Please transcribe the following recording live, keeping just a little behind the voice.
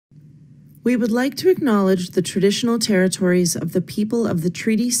We would like to acknowledge the traditional territories of the people of the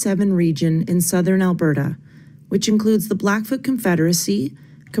Treaty 7 region in southern Alberta, which includes the Blackfoot Confederacy,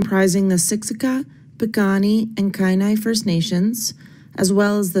 comprising the Siksika, Piikani, and Kainai First Nations, as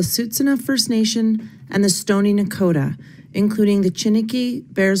well as the Tsuut'ina First Nation and the Stoney Nakoda, including the Chiniki,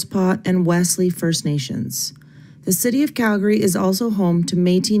 Bearspaw, and Wesley First Nations. The City of Calgary is also home to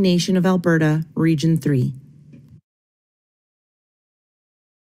Métis Nation of Alberta, Region 3.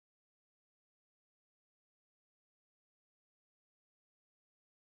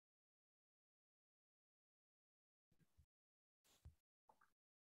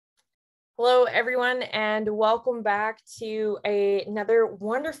 Hello, everyone, and welcome back to another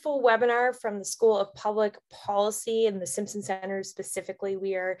wonderful webinar from the School of Public Policy and the Simpson Center specifically.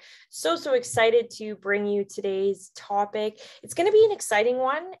 We are so excited to bring you today's topic. It's going to be an exciting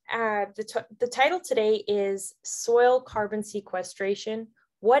one. The title today is Soil Carbon Sequestration.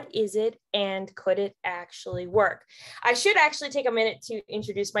 What is it, and could it actually work? I should actually take a minute to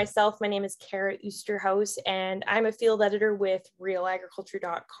introduce myself. My name is Kara Oosterhuis, and I'm a field editor with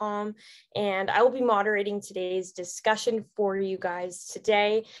realagriculture.com, and I will be moderating today's discussion for you guys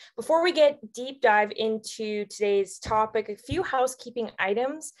today. Before we get deep dive into today's topic, a few housekeeping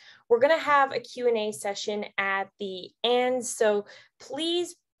items. We're going to have a Q&A session at the end, so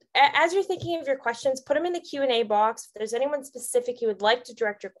please, as you're thinking of your questions, put them in the Q&A box. If there's anyone specific you would like to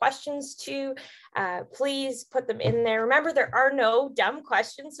direct your questions to, please put them in there. Remember, there are no dumb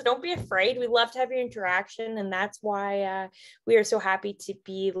questions, so don't be afraid. We love to have your interaction, and that's why we are so happy to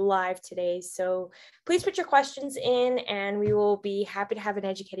be live today. So please put your questions in, and we will be happy to have an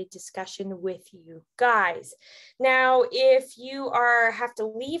educated discussion with you guys. Now, if you have to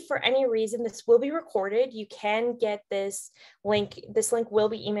leave for any reason, this will be recorded. You can get this link. This link will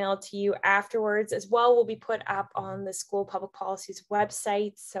be emailed to you afterwards as well. Will be put up on the School of Public Policy's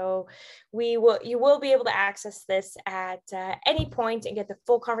website, so you will be able to access this at any point and get the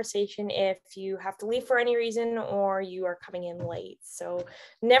full conversation if you have to leave for any reason or you are coming in late. So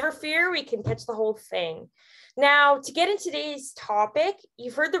never fear, we can catch the whole thing. Now, to get into today's topic,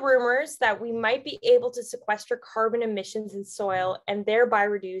 you've heard the rumors that we might be able to sequester carbon emissions in soil and thereby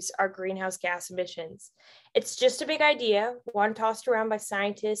reduce our greenhouse gas emissions. It's just a big idea, one tossed around by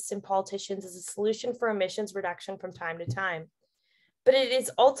scientists and politicians as a solution for emissions reduction from time to time. But it is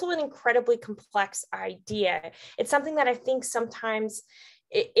also an incredibly complex idea. It's something that I think sometimes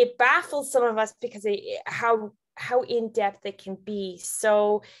it baffles some of us because how in-depth it can be.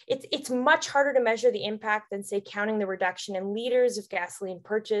 So it's much harder to measure the impact than, say, counting the reduction in liters of gasoline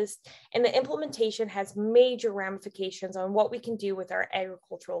purchased, and the implementation has major ramifications on what we can do with our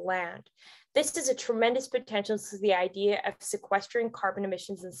agricultural land. This is a tremendous potential to the idea of sequestering carbon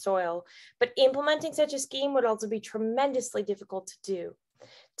emissions in soil, but implementing such a scheme would also be tremendously difficult to do.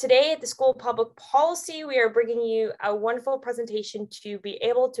 Today at the School of Public Policy, we are bringing you a wonderful presentation to be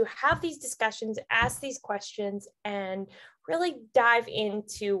able to have these discussions, ask these questions, and really dive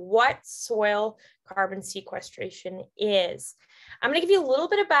into what soil carbon sequestration is. I'm going to give you a little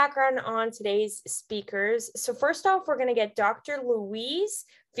bit of background on today's speakers. So first off, we're going to get Dr. Louise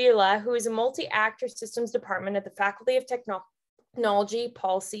Vila, who is a multi-actor systems department at the Faculty of Technology,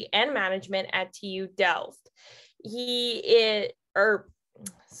 Policy, and Management at TU Delft.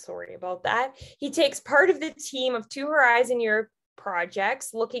 Sorry about that. He takes part of the team of two Horizon Europe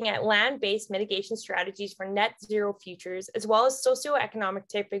projects looking at land-based mitigation strategies for net zero futures, as well as socioeconomic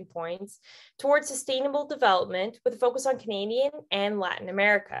tipping points towards sustainable development with a focus on Canadian and Latin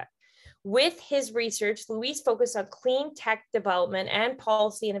America. With his research, Luis focused on clean tech development and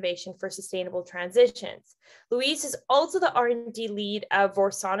policy innovation for sustainable transitions. Luis is also the R&D lead of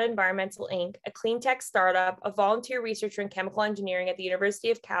Vorsana Environmental Inc., a clean tech startup, a volunteer researcher in chemical engineering at the University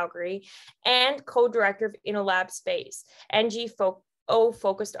of Calgary, and co-director of InnoLab Space. NGO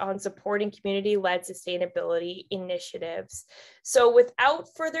focused on supporting community-led sustainability initiatives. So without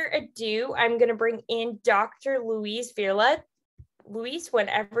further ado, I'm going to bring in Dr. Louise Vila. Luis,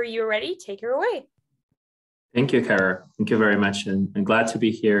 whenever you're ready, take her away. Thank you, Kara. Thank you very much. And I'm glad to be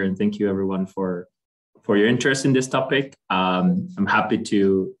here. And thank you, everyone, for your interest in this topic. I'm happy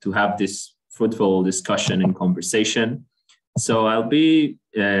to have this fruitful discussion and conversation. So I'm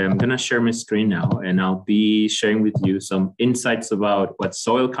going to share my screen now, and I'll be sharing with you some insights about what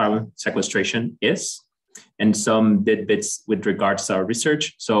soil carbon sequestration is and some tidbits with regards to our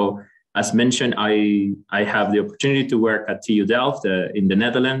research. So as mentioned, I have the opportunity to work at TU Delft in the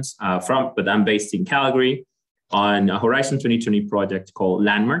Netherlands, but I'm based in Calgary on a Horizon 2020 project called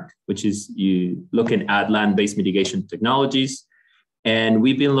Landmark, which is looking at land-based mitigation technologies. And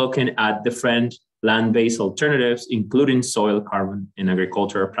we've been looking at different land-based alternatives, including soil carbon in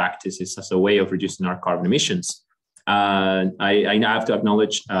agricultural practices as a way of reducing our carbon emissions. I have to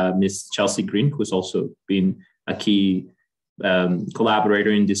acknowledge Ms. Chelsea Green, who's also been a key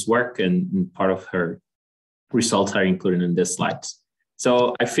collaborator in this work, and part of her results are included in this slides.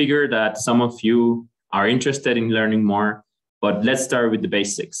 So I figure that some of you are interested in learning more, but let's start with the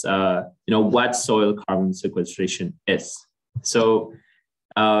basics. What soil carbon sequestration is. So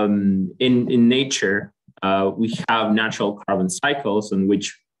in nature, we have natural carbon cycles in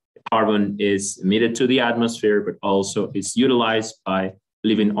which carbon is emitted to the atmosphere, but also is utilized by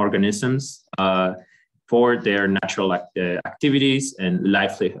living organisms for their natural activities and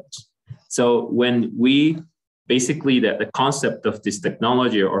livelihoods. So when we basically, the concept of this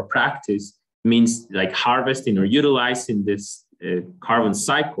technology or practice means like harvesting or utilizing this carbon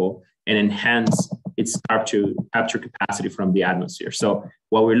cycle and enhance its capture capacity from the atmosphere. So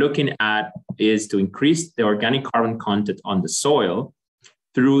what we're looking at is to increase the organic carbon content on the soil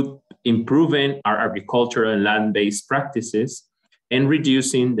through improving our agricultural and land-based practices and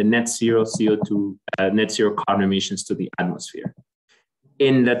reducing the net zero CO2, net zero carbon emissions to the atmosphere.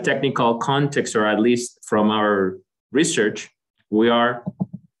 In the technical context, or at least from our research, we are,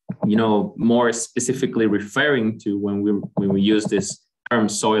 more specifically referring to when we use this term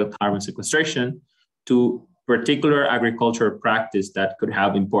soil carbon sequestration to particular agricultural practice that could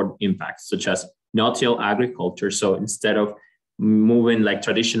have important impacts, such as no-till agriculture. So instead of moving like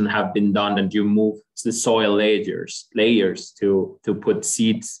tradition have been done, and you move the soil layers to put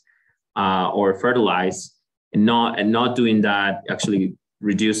seeds or fertilize, and not doing that actually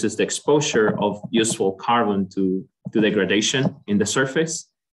reduces the exposure of useful carbon to degradation in the surface.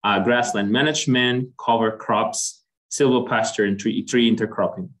 Grassland management, cover crops, silvopasture, and tree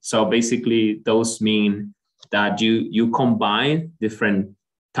intercropping. So basically, those mean that you combine different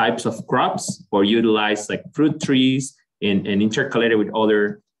types of crops or utilize like fruit trees and intercalate it with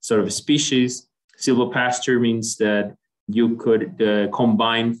other sort of species. Silvopasture means that you could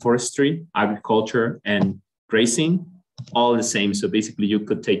combine forestry, agriculture, and grazing, all the same. So basically, you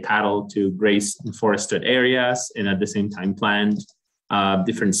could take cattle to graze in forested areas and at the same time plant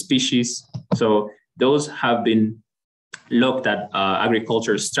different species. So those have been looked at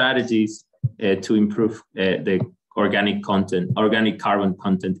agriculture strategies to improve the organic carbon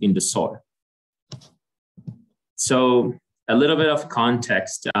content in the soil. So a little bit of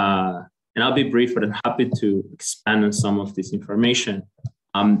context, and I'll be brief, but I'm happy to expand on some of this information.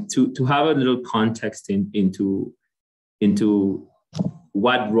 To have a little context into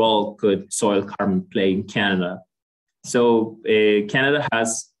what role could soil carbon play in Canada. So Canada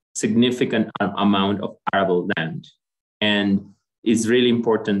has significant amount of arable land, and it's really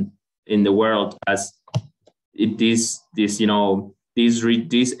important in the world as these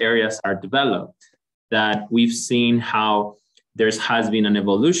areas are developed, that we've seen how there has been an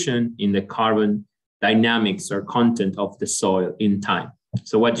evolution in the carbon dynamics or content of the soil in time.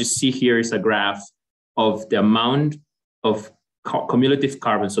 So what you see here is a graph of the amount of cumulative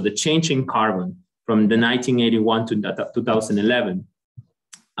carbon, so the change in carbon from the 1981 to 2011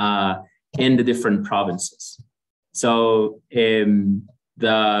 in the different provinces. So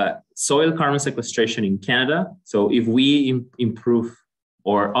the soil carbon sequestration in Canada, so if we improve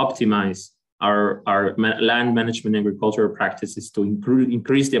or optimize our land management and agricultural practices to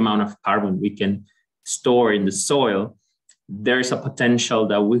increase the amount of carbon we can store in the soil, there's a potential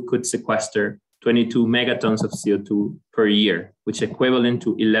that we could sequester 22 megatons of CO2 per year, which is equivalent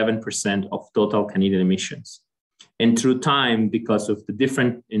to 11% of total Canadian emissions. And through time, because of the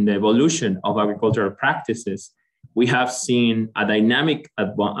evolution of agricultural practices, we have seen a dynamic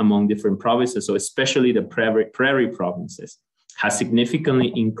among different provinces, so especially the prairie provinces, has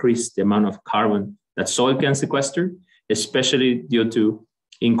significantly increased the amount of carbon that soil can sequester, especially due to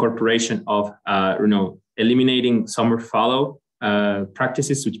incorporation of eliminating summer fallow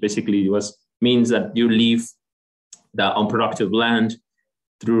practices, which basically means that you leave the unproductive land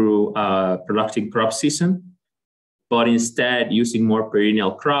through productive crop season, but instead using more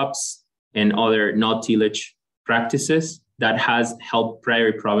perennial crops and other no-tillage practices that has helped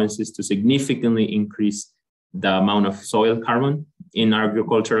prairie provinces to significantly increase the amount of soil carbon in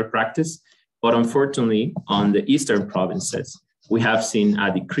agricultural practice. But unfortunately, on the eastern provinces, we have seen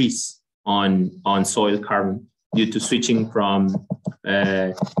a decrease on soil carbon due to switching from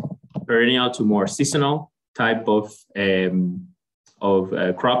perennial to more seasonal type of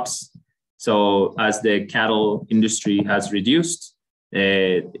crops. So as the cattle industry has reduced,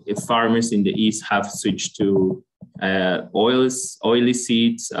 farmers in the east have switched to oil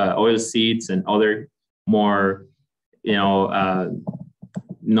seeds and other more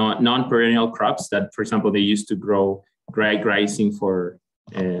non-perennial crops that, for example, they used to grow grazing for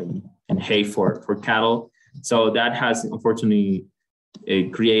and hay for cattle. So that has unfortunately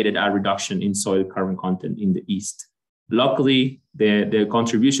created a reduction in soil carbon content in the east. Luckily, the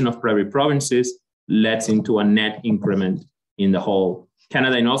contribution of prairie provinces leads into a net increment in the whole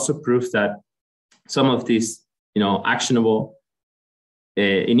Canada, and also proves that some of these, actionable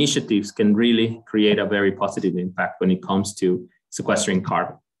initiatives can really create a very positive impact when it comes to sequestering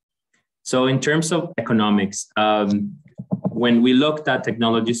carbon. So in terms of economics, when we looked at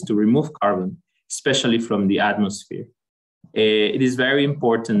technologies to remove carbon, especially from the atmosphere, it is very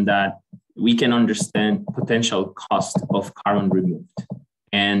important that we can understand potential cost of carbon removed.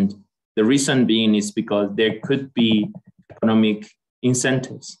 And the reason being is because there could be economic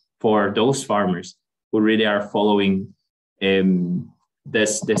incentives for those farmers who really are following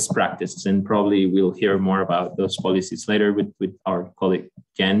this practices. And probably we'll hear more about those policies later with our colleague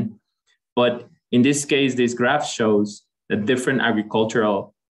Jen. But in this case, this graph shows that different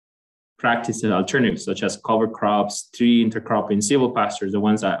agricultural practices and alternatives, such as cover crops, tree intercropping, silvopastures, the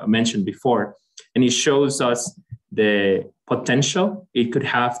ones I mentioned before. And it shows us the potential it could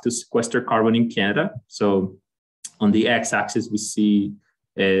have to sequester carbon in Canada. So on the x-axis, we see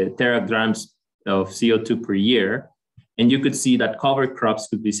teragrams of CO2 per year. And you could see that cover crops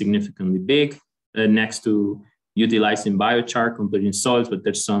could be significantly big next to utilizing biochar, completing soils, but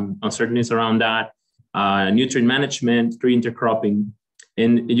there's some uncertainties around that. Nutrient management, tree intercropping.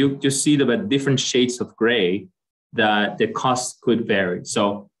 And you see that different shades of gray, that the cost could vary.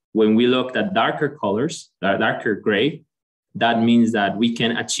 So when we looked at darker colors, darker gray, that means that we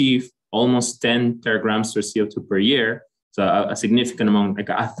can achieve almost 10 teragrams of CO2 per year. So a significant amount, like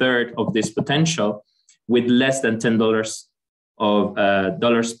a third of this potential, with less than $10 of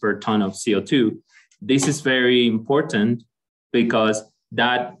dollars per ton of CO2. This is very important because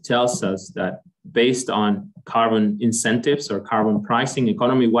that tells us that based on carbon incentives or carbon pricing,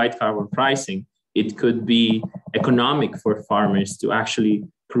 economy-wide carbon pricing, it could be economic for farmers to actually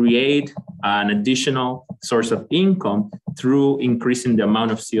create an additional source of income through increasing the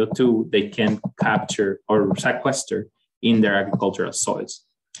amount of CO2 they can capture or sequester in their agricultural soils.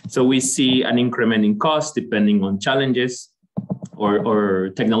 So we see an increment in cost depending on challenges or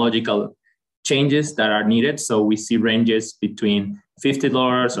technological changes that are needed. So we see ranges between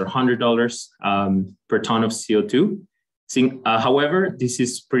 $50 or $100 per ton of CO2. However, this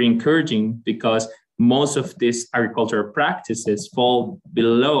is pretty encouraging because most of these agricultural practices fall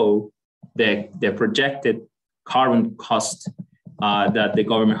below the projected carbon cost that the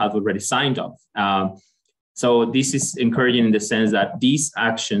government has already signed off. So this is encouraging in the sense that these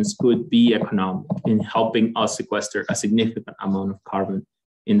actions could be economic in helping us sequester a significant amount of carbon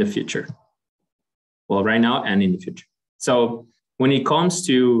in the future. Well, right now and in the future. So when it comes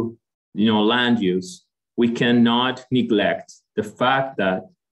to land use, we cannot neglect the fact that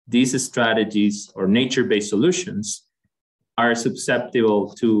these strategies or nature-based solutions are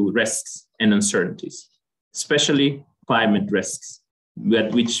susceptible to risks and uncertainties, especially climate risks,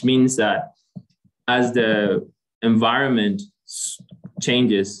 which means that as the environment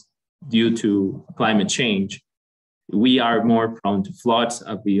changes due to climate change, we are more prone to floods,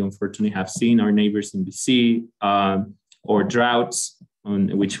 as we unfortunately have seen our neighbors in BC, or droughts,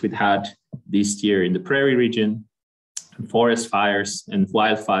 which we've had this year in the prairie region, forest fires and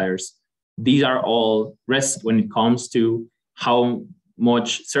wildfires. These are all risks when it comes to how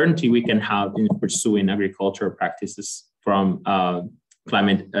much certainty we can have in pursuing agricultural practices from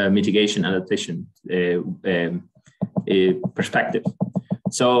climate mitigation adaptation perspective.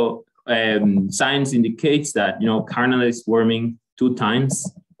 So science indicates that Canada is warming 2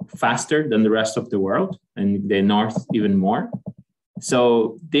 times faster than the rest of the world, and the north even more.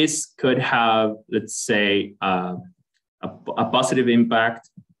 So this could have, let's say, a positive impact,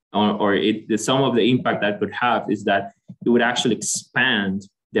 or some of the impact that could have is that it would actually expand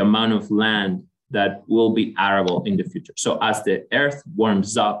the amount of land that will be arable in the future. So as the earth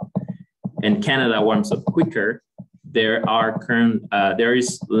warms up and Canada warms up quicker, there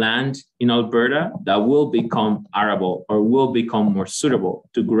is land in Alberta that will become arable or will become more suitable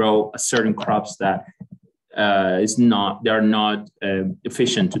to grow certain crops that are not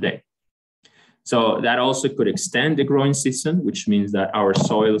efficient today. So that also could extend the growing season, which means that our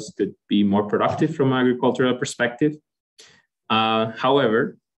soils could be more productive from an agricultural perspective.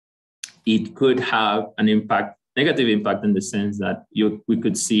 However, it could have an negative impact in the sense that we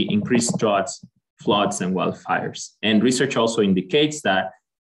could see increased droughts, floods, and wildfires. And research also indicates that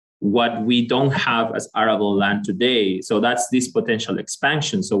what we don't have as arable land today, so that's this potential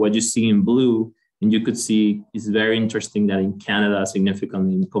expansion. So what you see in blue And you could see it's very interesting that in Canada,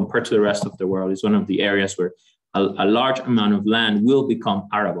 significantly compared to the rest of the world, is one of the areas where a large amount of land will become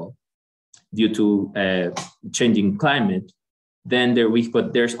arable due to changing climate. Then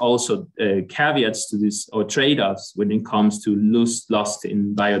but there's also caveats to this, or trade-offs when it comes to loss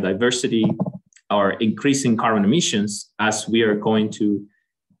in biodiversity or increasing carbon emissions, as we are going to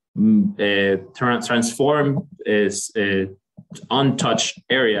transform untouched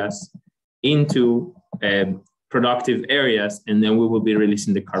areas into productive areas, and then we will be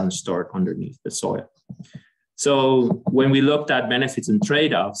releasing the carbon stored underneath the soil. So when we looked at benefits and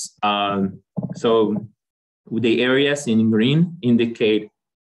trade-offs, so the areas in green indicate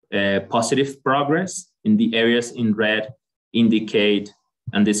positive progress, and the areas in red indicate,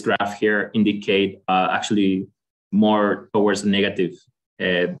 and this graph here indicate actually more towards a negative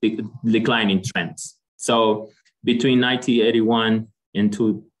declining trends. So between 1981 and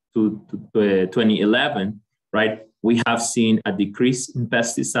 2011, right, we have seen a decrease in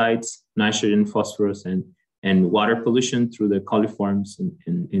pesticides, nitrogen, phosphorus, and water pollution through the coliforms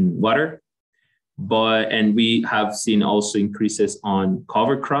in water. And we have seen also increases on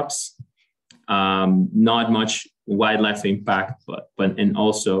cover crops, not much wildlife impact, and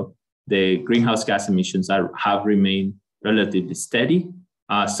also the greenhouse gas emissions have remained relatively steady.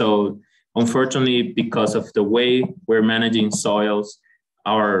 So unfortunately, because of the way we're managing soils,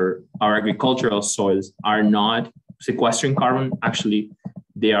 our agricultural soils are not sequestering carbon. Actually,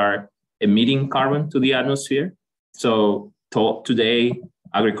 they are emitting carbon to the atmosphere. So today,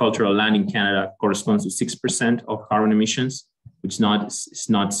 agricultural land in Canada corresponds to 6% of carbon emissions, which is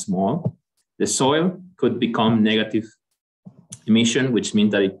not small. The soil could become negative emission, which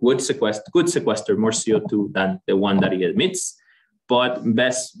means that it could sequester more CO2 than the one that it emits, but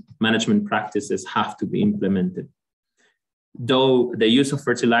best management practices have to be implemented. Though the use of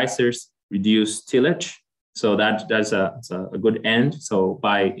fertilizers reduce tillage, so that's a good end. So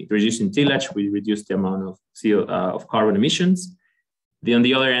by reducing tillage, we reduce the amount of of carbon emissions. On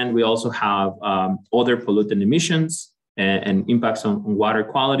the other end, we also have other pollutant emissions and impacts on water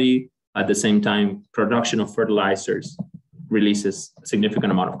quality. At the same time, production of fertilizers releases a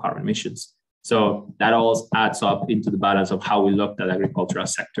significant amount of carbon emissions. So that all adds up into the balance of how we looked at the agricultural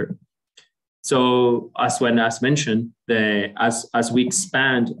sector. So as mentioned, as we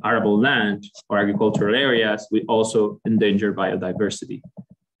expand arable land or agricultural areas, we also endanger biodiversity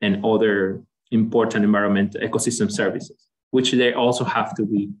and other important environmental ecosystem services, which they also have to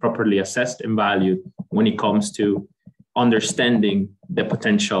be properly assessed and valued when it comes to understanding the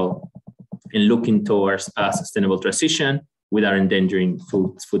potential and looking towards a sustainable transition without endangering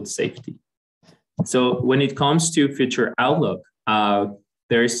food safety. So when it comes to future outlook,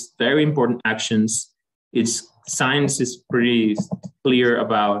 there's very important actions. Science is pretty clear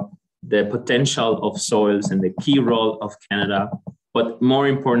about the potential of soils and the key role of Canada. But more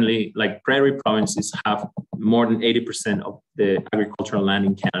importantly, like prairie provinces have more than 80% of the agricultural land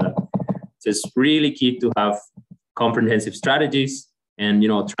in Canada. So it's really key to have comprehensive strategies and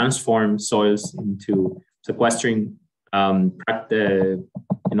transform soils into sequestering elements.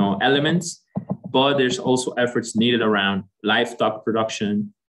 But there's also efforts needed around livestock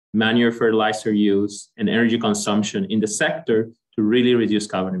production, manure fertilizer use, and energy consumption in the sector to really reduce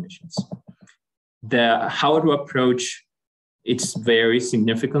carbon emissions. How to approach it's very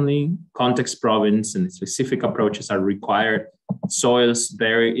significantly. Context province and specific approaches are required. Soils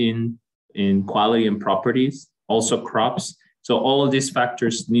vary in quality and properties, also crops. So all of these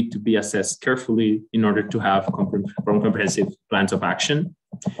factors need to be assessed carefully in order to have comprehensive plans of action.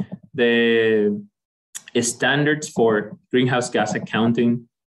 The standards for greenhouse gas accounting,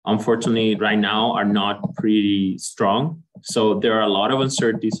 unfortunately, right now are not pretty strong. So there are a lot of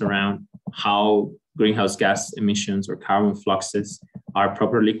uncertainties around how greenhouse gas emissions or carbon fluxes are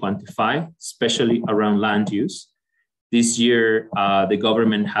properly quantified, especially around land use. This year, the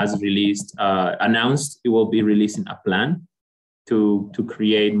government has announced it will be releasing a plan to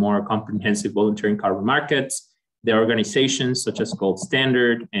create more comprehensive voluntary carbon markets. There are organizations such as Gold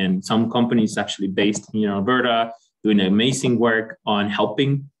Standard and some companies actually based in Alberta doing amazing work on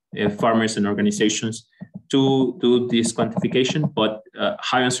helping farmers and organizations to do this quantification, but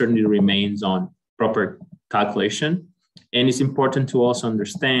high uncertainty remains on proper calculation. And it's important to also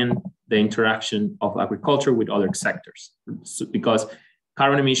understand the interaction of agriculture with other sectors, because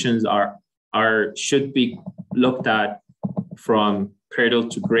carbon emissions should be looked at from cradle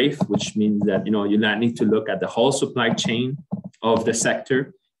to grave, which means that you need to look at the whole supply chain of the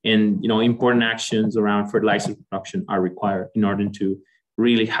sector, and important actions around fertilizer production are required in order to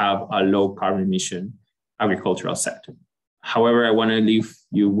really have a low carbon emission agricultural sector. However, I want to leave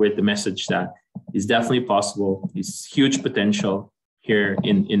you with the message that is definitely possible. It's huge potential here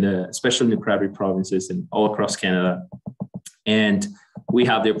especially in the prairie provinces and all across Canada. And we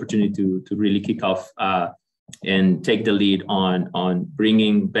have the opportunity to really kick off and take the lead on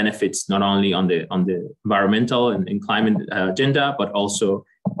bringing benefits not only on the environmental and climate agenda, but also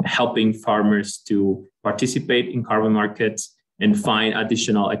helping farmers to participate in carbon markets and find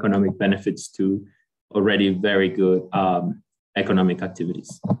additional economic benefits to already very good economic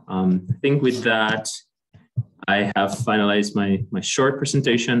activities. I think with that, I have finalized my short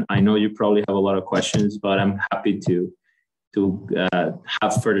presentation. I know you probably have a lot of questions, but I'm happy to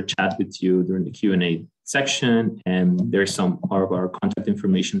have further chat with you during the Q&A section. And there's some of our contact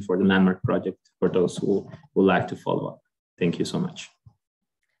information for the Landmark project for those who would like to follow up. Thank you so much.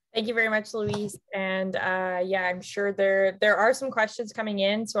 Thank you very much, Luis. And yeah, I'm sure there are some questions coming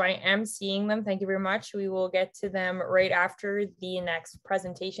in, so I am seeing them. Thank you very much. We will get to them right after the next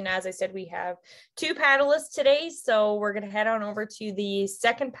presentation. As I said, we have two panelists today, so we're going to head on over to the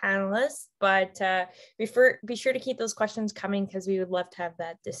second panelist, but be sure to keep those questions coming because we would love to have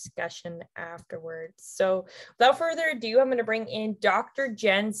that discussion afterwards. So without further ado, I'm going to bring in Dr.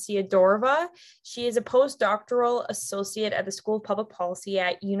 Jen Siodorova. She is a postdoctoral associate at the School of Public Policy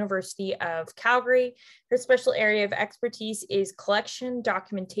at University of Calgary. Her special area of expertise is collection,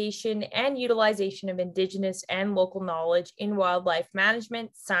 documentation, and utilization of Indigenous and local knowledge in wildlife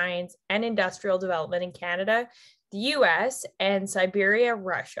management, science, and industrial development in Canada, the US, and Siberia,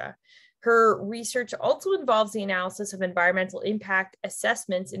 Russia. Her research also involves the analysis of environmental impact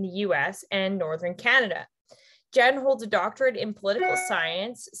assessments in the US and Northern Canada. Jen holds a doctorate in political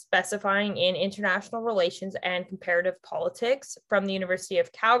science, specifying in international relations and comparative politics from the University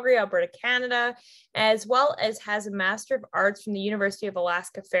of Calgary, Alberta, Canada, as well as has a Master of Arts from the University of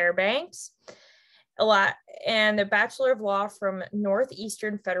Alaska Fairbanks, and a Bachelor of Law from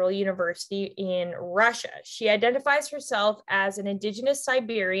Northeastern Federal University in Russia. She identifies herself as an Indigenous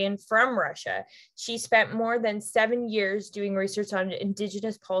Siberian from Russia. She spent more than 7 years doing research on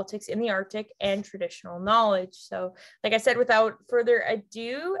Indigenous politics in the Arctic and traditional knowledge. So, like I said, without further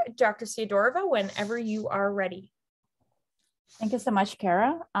ado, Dr. Siodorova, whenever you are ready. Thank you so much,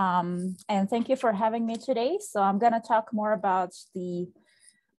 Kara. And thank you for having me today. So I'm going to talk more about the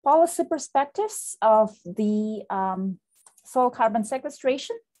policy perspectives of the soil carbon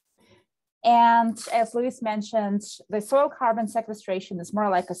sequestration. And as Luis mentioned, the soil carbon sequestration is more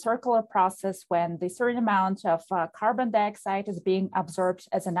like a circular process when the certain amount of carbon dioxide is being absorbed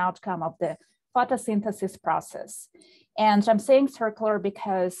as an outcome of the photosynthesis process. And I'm saying circular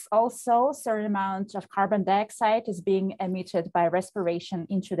because also a certain amount of carbon dioxide is being emitted by respiration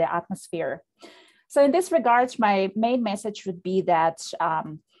into the atmosphere. So in this regard, my main message would be that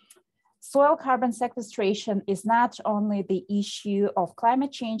soil carbon sequestration is not only the issue of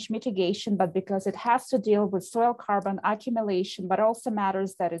climate change mitigation, but because it has to deal with soil carbon accumulation, but also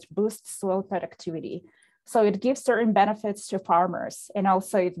matters that it boosts soil productivity. So it gives certain benefits to farmers, and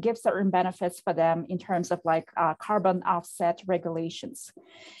also it gives certain benefits for them in terms of like carbon offset regulations.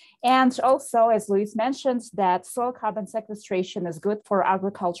 And also, as Luis mentioned, that soil carbon sequestration is good for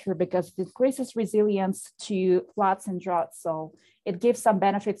agriculture because it increases resilience to floods and droughts. So it gives some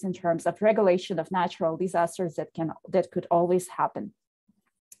benefits in terms of regulation of natural disasters that could always happen.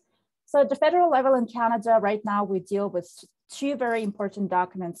 So at the federal level in Canada, right now, we deal with two very important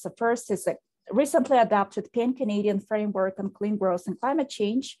documents. The first is a recently adopted Pan-Canadian Framework on Clean Growth and Climate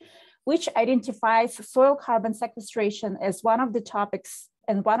Change, which identifies soil carbon sequestration as one of the topics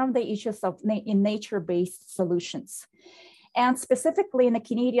and one of the issues in nature-based solutions. And specifically in the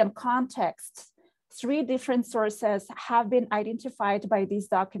Canadian context, 3 different sources have been identified by these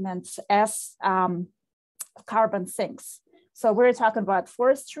documents as carbon sinks. So we're talking about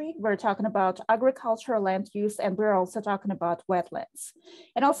forestry, we're talking about agricultural land use, and we're also talking about wetlands.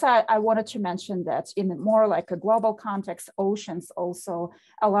 And also I wanted to mention that in more like a global context, oceans also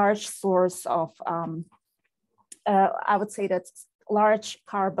a large source of, I would say that's large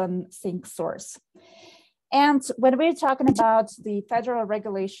carbon sink source. And when we're talking about the federal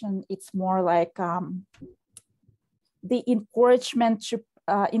regulation, it's more like the encouragement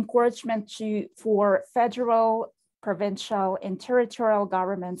for federal, provincial, and territorial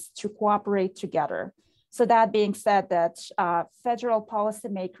governments to cooperate together. So that being said, that federal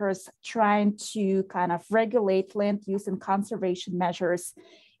policymakers trying to kind of regulate land use and conservation measures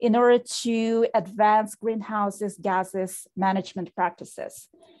in order to advance greenhouse gases management practices.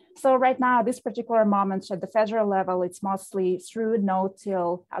 So right now, this particular moment at the federal level, it's mostly through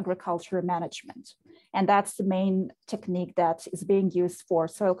no-till agriculture management. And that's the main technique that is being used for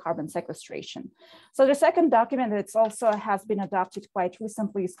soil carbon sequestration. So the second document that also has been adopted quite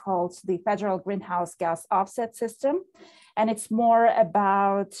recently is called the Federal Greenhouse Gas Offset System. And it's more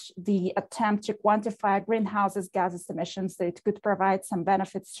about the attempt to quantify greenhouse gas emissions that could provide some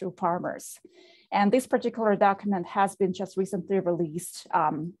benefits to farmers. And this particular document has been just recently released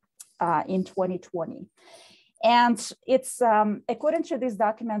in 2020. And it's, according to these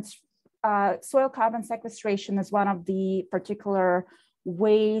documents, soil carbon sequestration is one of the particular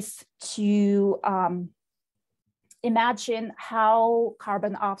ways to imagine how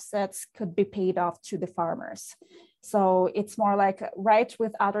carbon offsets could be paid off to the farmers. So it's more like, right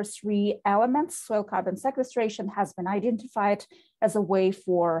with other three elements, soil carbon sequestration has been identified as a way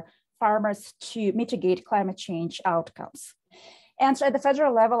for farmers to mitigate climate change outcomes. And so at the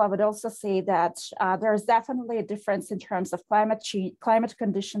federal level, I would also say that there's definitely a difference in terms of climate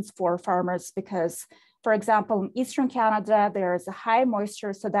conditions for farmers because, for example, in Eastern Canada, there is a high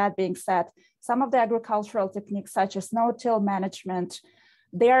moisture. So that being said, some of the agricultural techniques such as no-till management,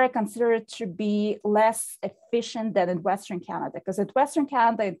 they are considered to be less efficient than in Western Canada, because in Western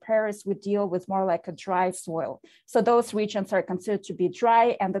Canada and prairies, we deal with more like a dry soil. So those regions are considered to be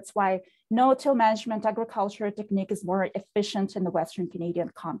dry, and that's why no-till management agriculture technique is more efficient in the Western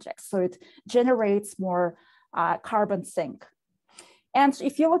Canadian context. So it generates more carbon sink. And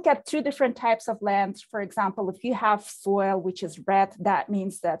if you look at two different types of land, for example, if you have soil which is red, that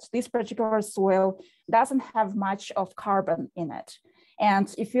means that this particular soil doesn't have much of carbon in it.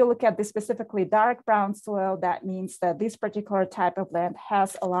 And if you look at the specifically dark brown soil, that means that this particular type of land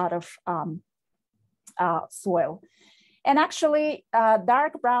has a lot of soil. And actually,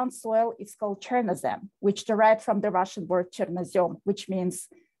 dark brown soil is called chernozem, which derived from the Russian word chernozem, which means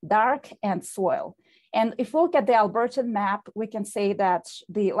dark and soil. And if we look at the Albertan map, we can say that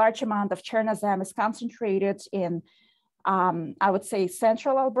the large amount of chernozem is concentrated in I would say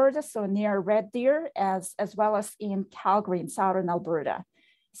central Alberta, so near Red Deer, as well as in Calgary in southern Alberta.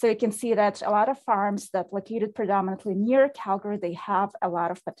 So you can see that a lot of farms that located predominantly near Calgary, they have a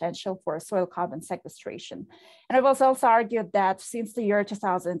lot of potential for soil carbon sequestration. And it was also argued that since the year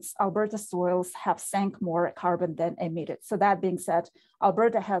 2000, Alberta soils have sank more carbon than emitted. So that being said,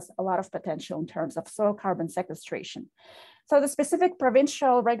 Alberta has a lot of potential in terms of soil carbon sequestration. So the specific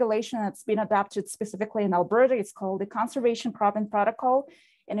provincial regulation that's been adopted specifically in Alberta is called the Conservation Cropping Protocol,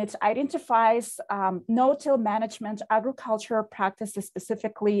 and it identifies no-till management agriculture practices,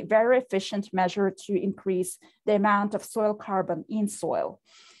 specifically very efficient measure to increase the amount of soil carbon in soil.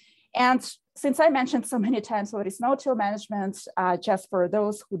 And since I mentioned so many times what is no-till management, just for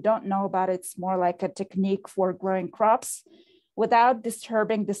those who don't know about it, it's more like a technique for growing crops without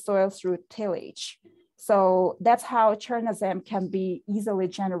disturbing the soil through tillage. So that's how chernozem can be easily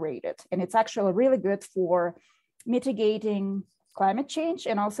generated. And it's actually really good for mitigating climate change.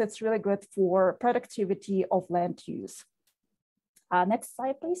 And also it's really good for productivity of land use. Next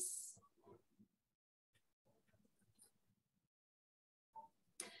slide, please.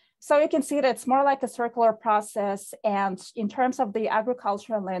 So you can see that it's more like a circular process. And in terms of the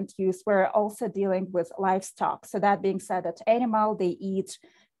agricultural land use, we're also dealing with livestock. So that being said, that animal, they eat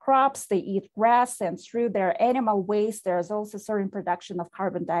crops, they eat grass, and through their animal waste, there's also certain production of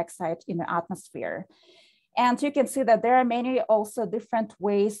carbon dioxide in the atmosphere. And you can see that there are many also different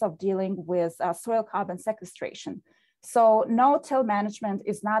ways of dealing with soil carbon sequestration. So no-till management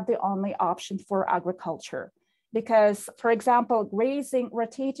is not the only option for agriculture because, for example,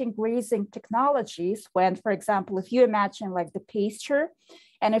 rotating grazing technologies, when, for example, if you imagine like the pasture,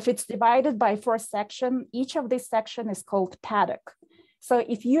 and if it's divided by 4 sections, each of these sections is called paddock. So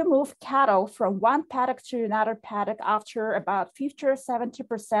if you move cattle from one paddock to another paddock after about 50 or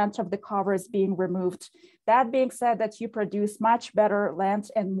 70% of the cover is being removed, that being said that you produce much better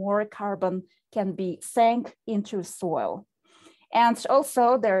land and more carbon can be sank into soil. And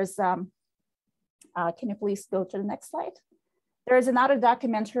also there's, can you please go to the next slide? There's another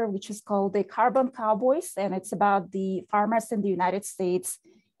documentary which is called The Carbon Cowboys, and it's about the farmers in the United States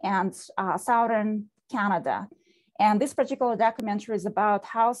and Southern Canada. And this particular documentary is about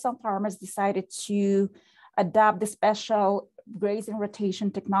how some farmers decided to adopt the special grazing rotation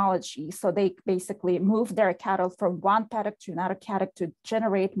technology. So they basically moved their cattle from one paddock to another paddock to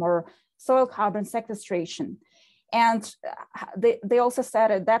generate more soil carbon sequestration. And they also said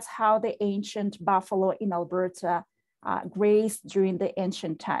that that's how the ancient buffalo in Alberta grazed during the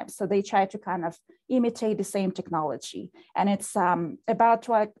ancient times. So they try to kind of imitate the same technology. And it's about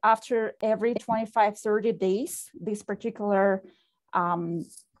like after every 25, 30 days, this particular,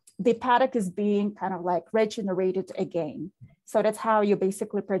 the paddock is being kind of like regenerated again. So that's how you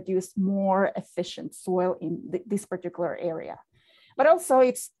basically produce more efficient soil in this particular area. But also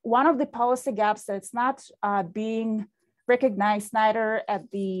it's one of the policy gaps that's not being recognized neither at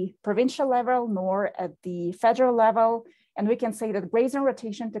the provincial level nor at the federal level. And we can say that grazing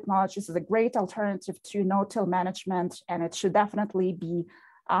rotation technologies is a great alternative to no-till management, and it should definitely be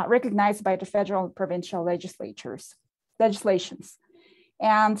recognized by the federal and provincial legislations.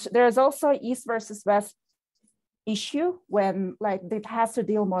 And there's also East versus West issue when like it has to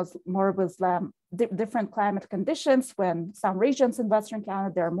deal more with different climate conditions. When some regions in Western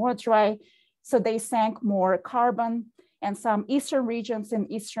Canada, they're more dry, so they sank more carbon. And some eastern regions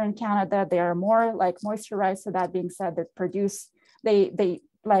in Eastern Canada, they are more like moisturized. So that being said, that they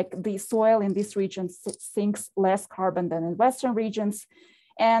like the soil in these regions sinks less carbon than in Western regions.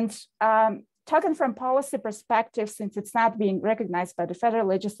 And talking from policy perspective, since it's not being recognized by the federal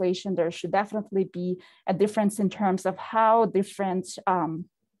legislation, there should definitely be a difference in terms of how different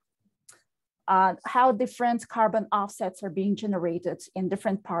carbon offsets are being generated in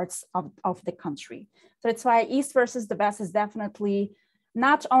different parts of the country. So that's why East versus the West is definitely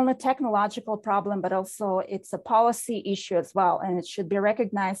not only a technological problem, but also it's a policy issue as well. And it should be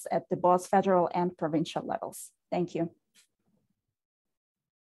recognized at the both federal and provincial levels. Thank you.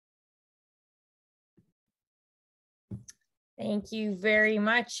 Thank you very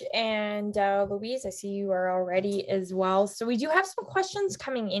much. And Louise, I see you are all ready as well. So we do have some questions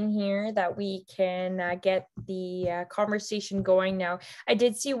coming in here that we can get the conversation going now. I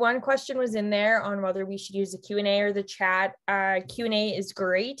did see one question was in there on whether we should use the Q&A or the chat. Q&A is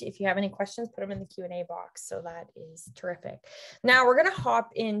great. If you have any questions, put them in the Q&A box. So that is terrific. Now we're going to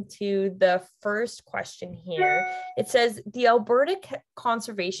hop into the first question here. It says, the Alberta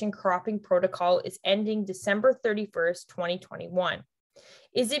Conservation Cropping Protocol is ending December 31st, 2021.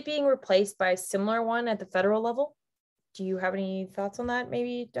 Is it being replaced by a similar one at the federal level? Do you have any thoughts on that,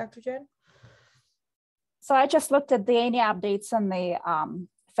 maybe, Dr. Jen? So I just looked at any updates on the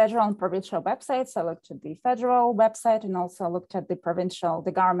federal and provincial websites. I looked at the federal website and also looked at the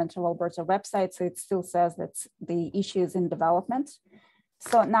government of Alberta website. So it still says that the issue is in development.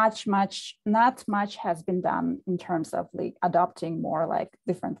 So not much has been done in terms of like adopting more like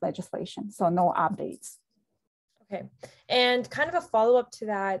different legislation. So no updates. Okay, and kind of a follow-up to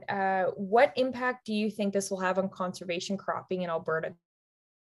that, what impact do you think this will have on conservation cropping in Alberta?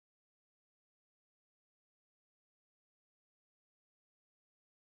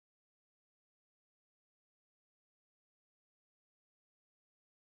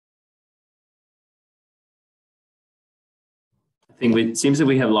 I think it seems that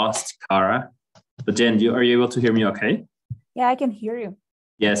we have lost Cara, but Jen, are you able to hear me okay? Yeah, I can hear you.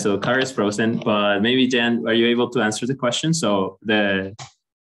 Yeah, so Cara is frozen, but maybe Jen, are you able to answer the question? So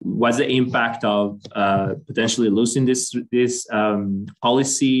what's the impact of potentially losing this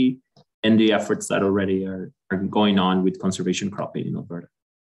policy and the efforts that already are going on with conservation cropping in Alberta?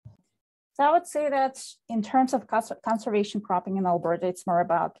 So I would say that in terms of conservation cropping in Alberta, it's more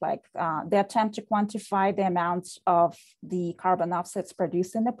about like the attempt to quantify the amount of the carbon offsets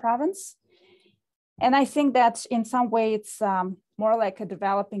produced in the province. And I think that in some way it's more like a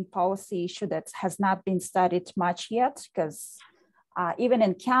developing policy issue that has not been studied much yet, because even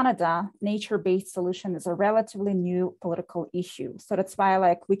in Canada, nature-based solution is a relatively new political issue. So that's why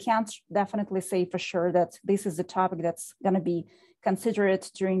like we can't definitely say for sure that this is a topic that's going to be considered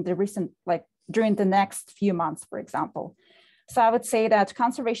during the next few months, for example. So I would say that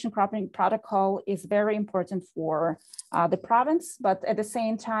conservation cropping protocol is very important for the province, but at the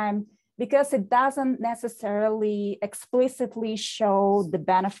same time, because it doesn't necessarily explicitly show the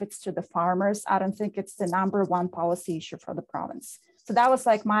benefits to the farmers, I don't think it's the #1 policy issue for the province. So that was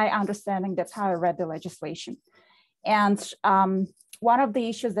like my understanding. That's how I read the legislation. And one of the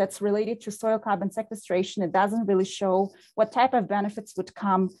issues that's related to soil carbon sequestration, it doesn't really show what type of benefits would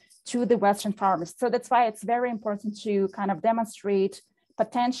come to the Western farmers. So that's why it's very important to kind of demonstrate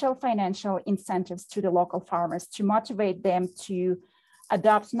potential financial incentives to the local farmers to motivate them to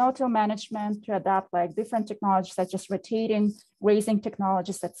adopt no-till management, to adopt like different technologies such as rotating, grazing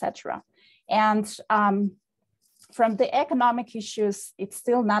technologies, etc. And from the economic issues, it's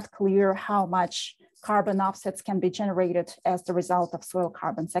still not clear how much carbon offsets can be generated as the result of soil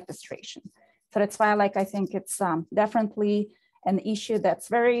carbon sequestration. So that's why like I think it's definitely an issue that's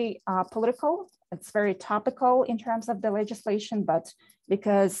very political. It's very topical in terms of the legislation, but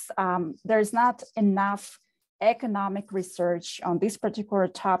because there's not enough economic research on this particular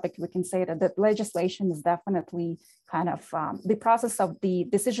topic, we can say that the legislation is definitely kind of, the process of the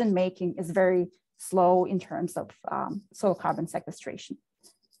decision making is very slow in terms of soil carbon sequestration.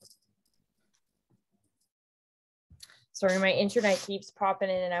 Sorry, my internet keeps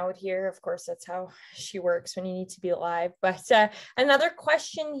popping in and out here. Of course, that's how she works when you need to be live. But another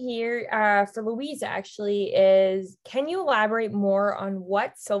question here for Louise actually is, can you elaborate more on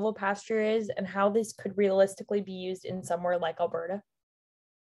what silvopasture is and how this could realistically be used in somewhere like Alberta?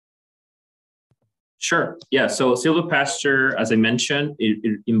 Sure. Yeah. So silvopasture, as I mentioned,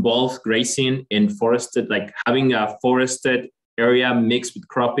 it involves grazing in forested, like having a forested area mixed with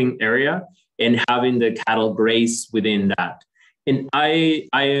cropping area, and having the cattle graze within that. And I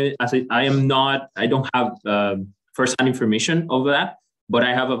don't have first-hand information of that, but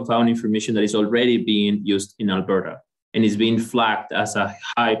I have found information that is already being used in Alberta and is being flagged as a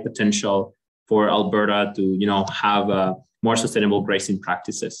high potential for Alberta to, have more sustainable grazing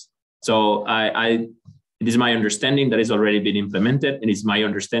practices. So it is my understanding that it's already been implemented, and it's my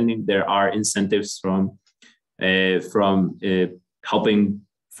understanding there are incentives from helping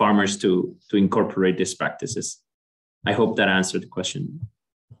farmers to incorporate these practices. I hope that answered the question.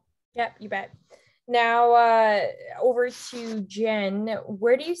 Yeah, you bet. Now over to Jen.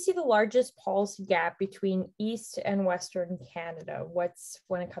 Where do you see the largest policy gap between East and Western Canada?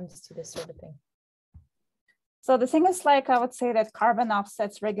 When it comes to this sort of thing? So the thing is, I would say that carbon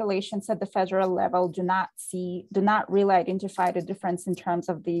offsets regulations at the federal level do not really identify the difference in terms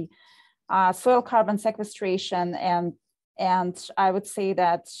of the soil carbon sequestration. And I would say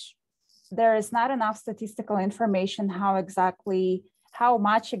that there is not enough statistical information how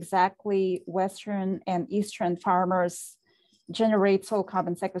much exactly Western and Eastern farmers generate soil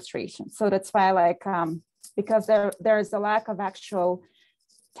carbon sequestration. So that's why because there is a lack of actual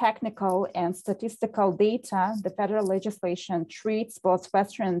technical and statistical data, the federal legislation treats both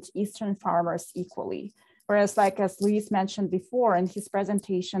Western and Eastern farmers equally. Whereas, as Luis mentioned before in his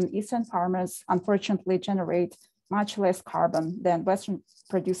presentation, Eastern farmers unfortunately generate much less carbon than Western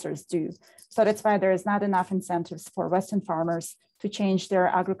producers do. So that's why there is not enough incentives for Western farmers to change their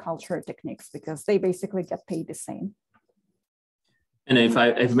agriculture techniques, because they basically get paid the same. And if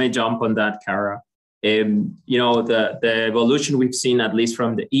I may jump on that, Kara, the evolution we've seen, at least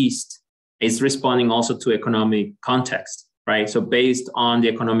from the East, is responding also to economic context, right? So based on the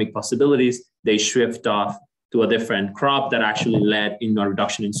economic possibilities, they shift off to a different crop that actually led in a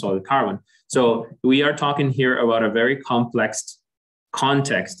reduction in soil carbon. So we are talking here about a very complex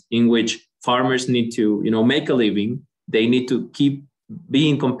context in which farmers need to, make a living. They need to keep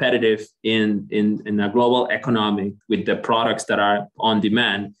being competitive in a global economy with the products that are on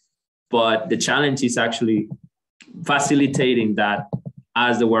demand. But the challenge is actually facilitating that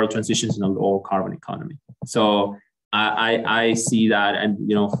as the world transitions in a low carbon economy. So I see that, and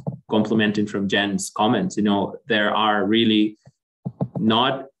complementing from Jen's comments, there are really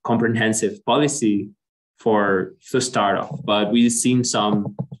not comprehensive policy to start off, but we've seen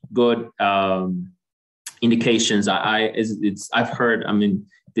some good indications. I've heard.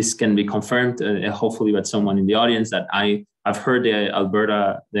 This can be confirmed, hopefully, with someone in the audience, that I've heard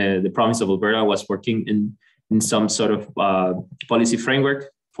the province of Alberta was working in some sort of policy framework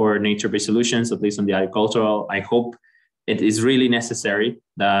for nature-based solutions, at least on the agricultural. I hope it is really necessary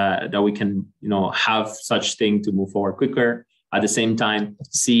that we can, have such thing to move forward quicker. At the same time,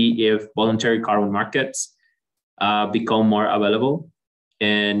 see if voluntary carbon markets become more available.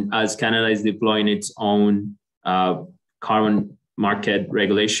 And as Canada is deploying its own carbon market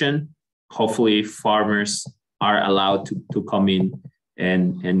regulation, hopefully farmers are allowed to come in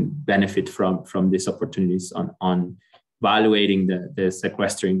and benefit from these opportunities on evaluating the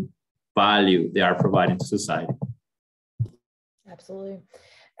sequestering value they are providing to society. Absolutely.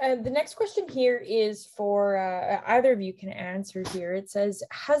 The next question here is for either of you can answer here. It says,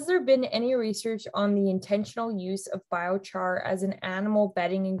 has there been any research on the intentional use of biochar as an animal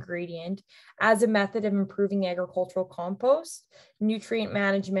bedding ingredient as a method of improving agricultural compost, nutrient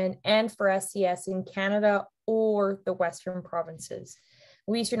management, and for SCS in Canada or the Western provinces?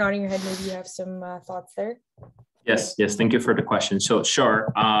 Luis, you're nodding your head. Maybe you have some thoughts there. Yes. Thank you for the question. So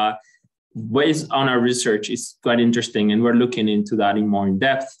sure. Based on our research, it's quite interesting, and we're looking into that more in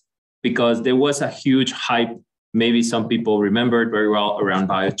depth, because there was a huge hype, maybe some people remembered very well, around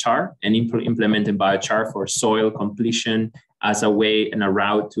biochar and implementing biochar for soil completion as a way and a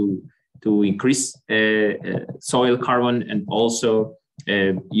route to increase soil carbon, and also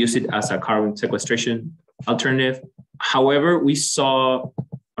use it as a carbon sequestration alternative. However, we saw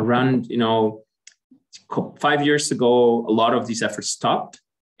around 5 years ago, a lot of these efforts stopped.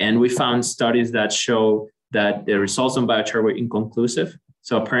 And we found studies that show that the results on biochar were inconclusive.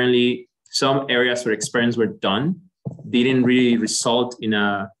 So apparently some areas where experiments were done didn't really result in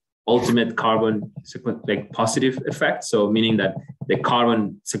a ultimate carbon positive effect. So meaning that the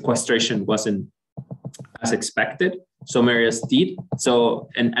carbon sequestration wasn't as expected. some areas did. So,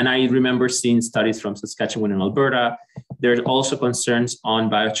 and I remember seeing studies from Saskatchewan and Alberta. There's also concerns on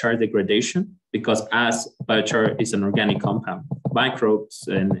biochar degradation, because as biochar is an organic compound, microbes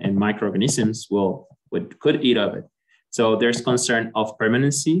and microorganisms could eat of it. So there's concern of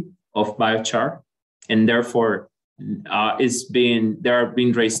permanency of biochar, and therefore there are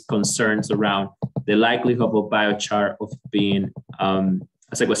being raised concerns around the likelihood of biochar of being a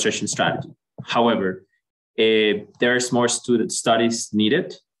sequestration strategy. However, there's more studies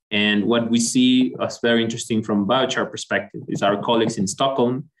needed. And what we see as very interesting from biochar perspective is our colleagues in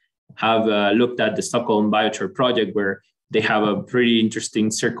Stockholm have looked at the Stockholm Biochar project, where they have a pretty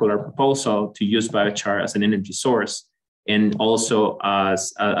interesting circular proposal to use biochar as an energy source, and also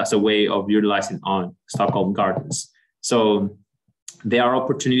as a way of utilizing on Stockholm gardens. So there are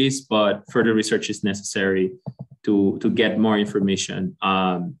opportunities, but further research is necessary to get more information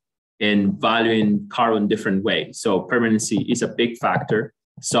and valuing carbon different ways. So permanency is a big factor.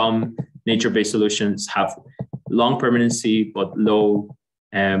 Some nature-based solutions have long permanency, but low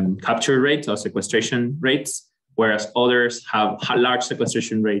capture rates or sequestration rates, whereas others have large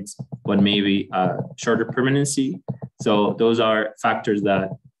sequestration rates, but maybe shorter permanency. So those are factors that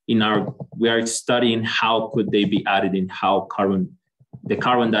we are studying how could they be added in how the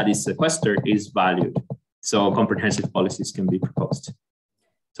carbon that is sequestered is valued. So comprehensive policies can be proposed.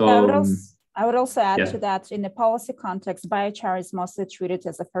 So I would also add to that, in the policy context, biochar is mostly treated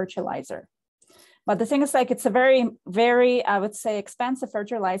as a fertilizer. But the thing is, it's a very, very, I would say, expensive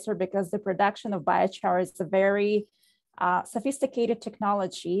fertilizer, because the production of biochar is a very sophisticated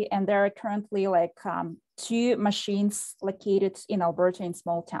technology. And there are currently 2 machines located in Alberta in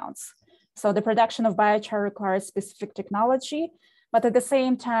small towns. So the production of biochar requires specific technology. But at the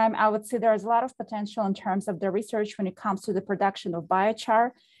same time, I would say there's a lot of potential in terms of the research when it comes to the production of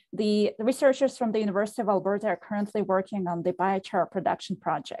biochar. The researchers from the University of Alberta are currently working on the biochar production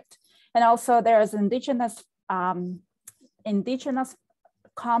project. And also there is an indigenous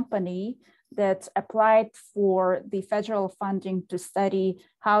company that applied for the federal funding to study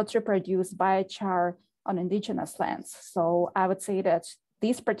how to produce biochar on indigenous lands. So I would say that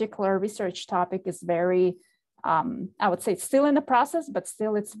this particular research topic is very, I would say it's still in the process, but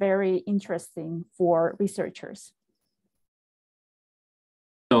still it's very interesting for researchers.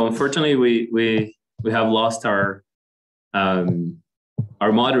 So unfortunately, we have lost our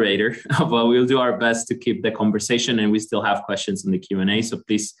moderator, but we'll do our best to keep the conversation, and we still have questions in the Q&A. So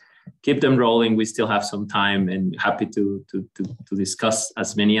please keep them rolling. We still have some time, and happy to discuss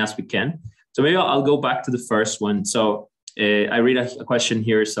as many as we can. So maybe I'll go back to the first one. So I read a question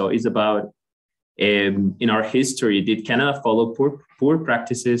here. So it's about in our history, did Canada follow poor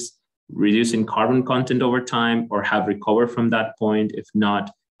practices, reducing carbon content over time, or have recovered from that point? If not,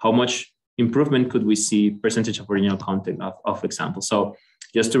 how much improvement could we see percentage of original content of example? So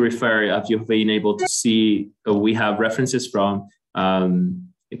just to refer, if you've been able to see, we have references from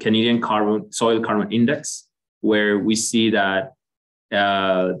Canadian Soil Carbon Index, where we see that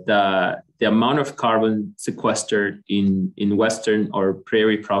the amount of carbon sequestered in Western or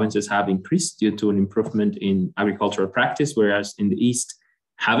prairie provinces have increased due to an improvement in agricultural practice, whereas in the East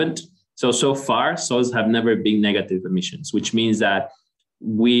haven't. So far, soils have never been negative emissions, which means that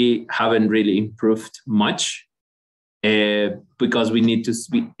we haven't really improved much because we need to,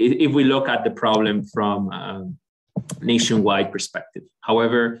 if we look at the problem from a nationwide perspective.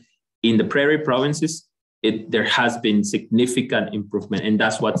 However, in the prairie provinces, there has been significant improvement, and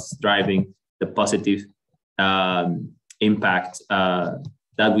that's what's driving the positive impact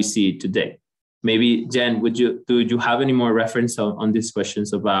that we see today. Maybe, Jen, do you have any more reference on these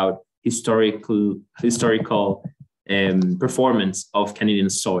questions about historical performance of Canadian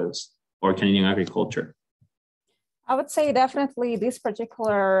soils or Canadian agriculture? I would say definitely this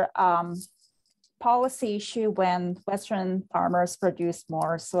particular policy issue, when Western farmers produce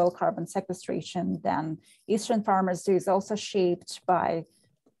more soil carbon sequestration than Eastern farmers do, is also shaped by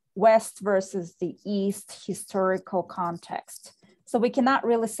West versus the East historical context. So we cannot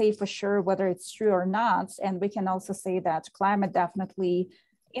really say for sure whether it's true or not. And we can also say that climate definitely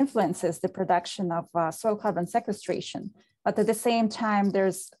influences the production of soil carbon sequestration. But at the same time,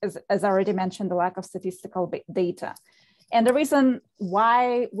 there's, as I already mentioned, the lack of statistical data. And the reason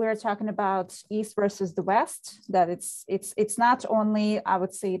why we're talking about East versus the West, that it's not only, I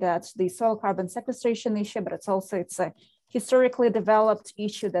would say, that the soil carbon sequestration issue, but it's a historically developed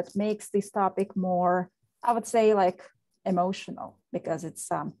issue that makes this topic more, I would say, like emotional, because it's,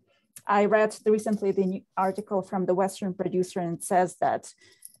 I read recently the new article from the Western producer, and it says that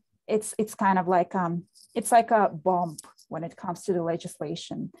it's kind of like, it's like a bomb when it comes to the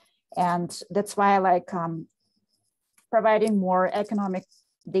legislation. And that's why providing more economic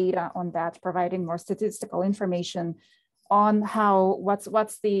data on that, providing more statistical information on how,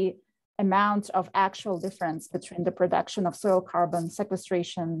 what's the amount of actual difference between the production of soil carbon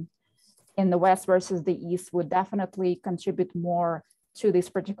sequestration in the West versus the East would definitely contribute more to this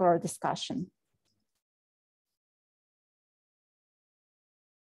particular discussion.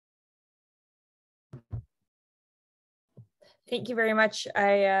 Thank you very much.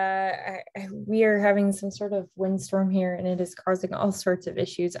 We are having some sort of windstorm here, and it is causing all sorts of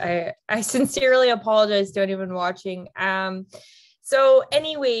issues. I sincerely apologize to anyone watching. So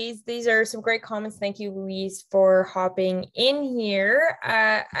anyways, these are some great comments. Thank you, Louise, for hopping in here.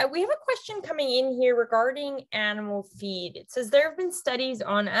 We have a question coming in here regarding animal feed. It says there have been studies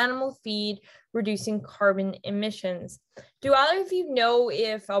on animal feed reducing carbon emissions. Do either of you know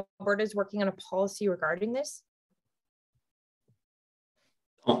if Alberta is working on a policy regarding this?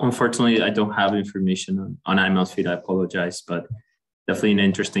 Unfortunately, I don't have information on animal feed. I apologize, but definitely an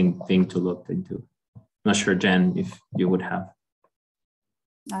interesting thing to look into. Not sure, Jen, if you would have.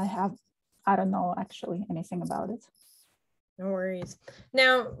 I don't know actually anything about it. No worries.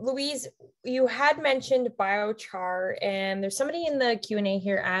 Now, Louise, you had mentioned biochar, and there's somebody in the Q&A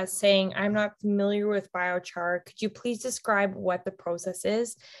here as saying, I'm not familiar with biochar. Could you please describe what the process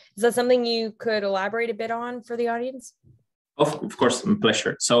is? Is that something you could elaborate a bit on for the audience? Of course, my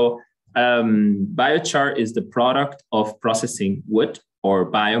pleasure. So biochar is the product of processing wood or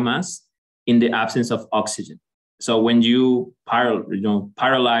biomass in the absence of oxygen. So when you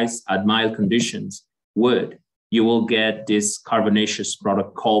pyrolyze at mild conditions wood, you will get this carbonaceous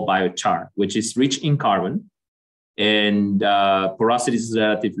product called biochar, which is rich in carbon, and porosity is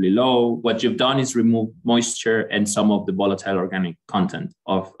relatively low. What you've done is remove moisture and some of the volatile organic content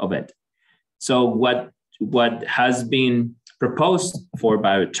of it. So what has been proposed for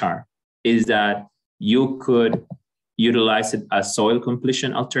biochar is that you could utilize it as soil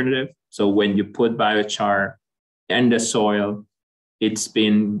completion alternative. So when you put biochar in the soil, it's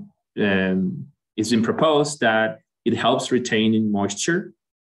been proposed that it helps retaining moisture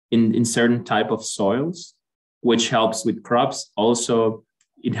in certain type of soils, which helps with crops. Also,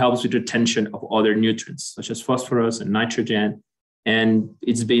 it helps with retention of other nutrients such as phosphorus and nitrogen. And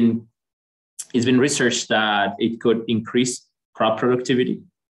it's been researched that it could increase crop productivity.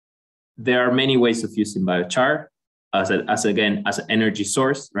 There are many ways of using biochar as an energy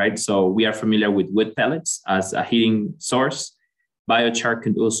source, right? So we are familiar with wood pellets as a heating source. Biochar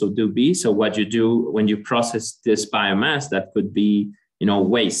can also be. So what you do when you process this biomass, that could be,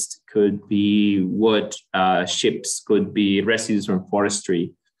 waste, could be wood, chips, could be residues from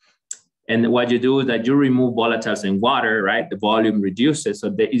forestry. And what you do is that you remove volatiles and water, right? The volume reduces, so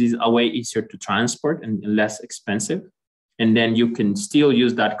that it is a way easier to transport and less expensive. And then you can still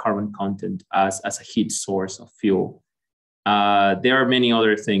use that carbon content as a heat source of fuel. There are many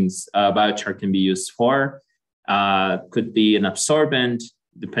other things biochar can be used for. Could be an absorbent,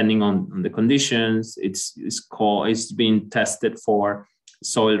 depending on the conditions. It's being tested for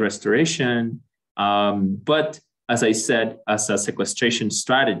soil restoration. But as I said, as a sequestration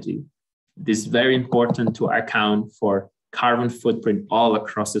strategy, it is very important to account for carbon footprint all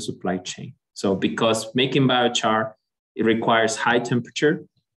across the supply chain. So because making biochar, it requires high temperature.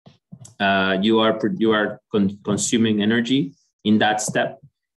 You are consuming energy in that step.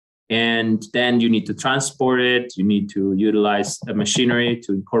 And then you need to transport it. You need to utilize a machinery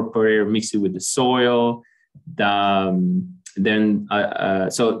to incorporate or mix it with the soil.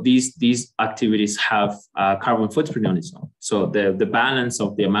 So these activities have a carbon footprint on its own. So the balance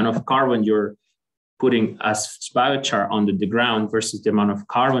of the amount of carbon you're putting as biochar under the ground versus the amount of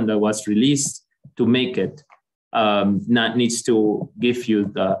carbon that was released to make it needs to give you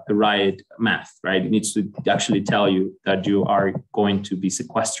the right math, right? It needs to actually tell you that you are going to be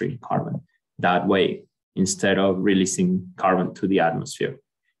sequestering carbon that way instead of releasing carbon to the atmosphere.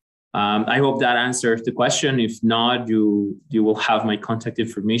 I hope that answers the question. If not, you will have my contact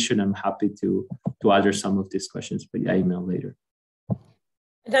information. I'm happy to answer some of these questions by email later.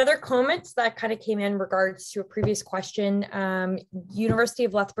 Another comment that kind of came in regards to a previous question, University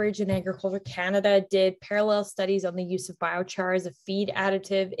of Lethbridge and Agriculture Canada did parallel studies on the use of biochar as a feed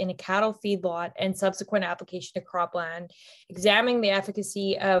additive in a cattle feedlot and subsequent application to cropland, examining the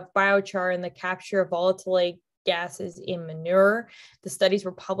efficacy of biochar in the capture of volatile gases in manure. The studies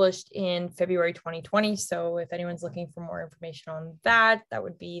were published in February 2020. So if anyone's looking for more information on that, that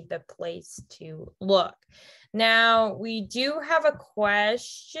would be the place to look. Now, we do have a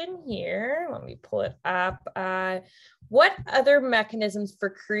question here. Let me pull it up. What other mechanisms for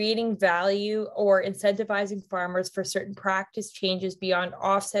creating value or incentivizing farmers for certain practice changes beyond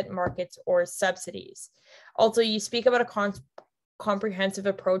offset markets or subsidies? Also, you speak about a comprehensive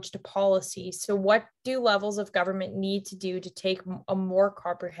approach to policy. So what do levels of government need to do to take a more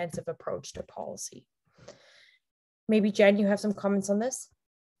comprehensive approach to policy? Maybe Jen, you have some comments on this?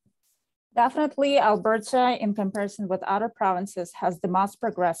 Definitely, Alberta, in comparison with other provinces, has the most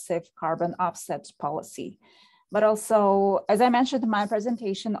progressive carbon offset policy. But also, as I mentioned in my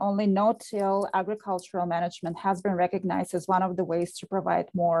presentation, only no-till agricultural management has been recognized as one of the ways to provide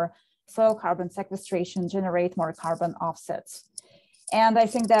more soil carbon sequestration, generate more carbon offsets. And I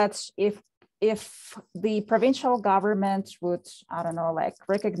think that if the provincial government would, I don't know, like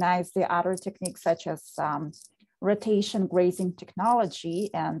recognize the other techniques such as rotation grazing technology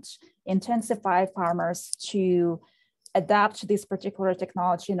and intensify farmers to adapt this particular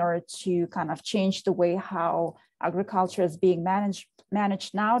technology in order to kind of change the way how agriculture is being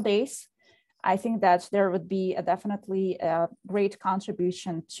managed nowadays, I think that there would be definitely a great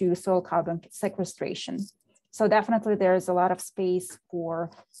contribution to soil carbon sequestration. So definitely there is a lot of space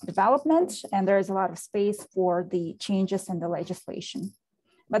for development and there is a lot of space for the changes in the legislation.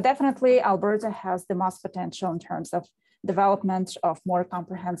 But definitely Alberta has the most potential in terms of development of more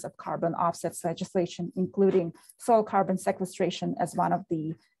comprehensive carbon offsets legislation, including soil carbon sequestration as one of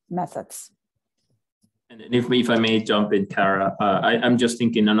the methods. And if I may jump in, Cara, I'm just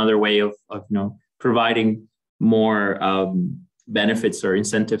thinking another way of providing more benefits or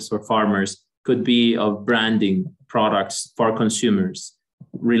incentives for farmers could be of branding products for consumers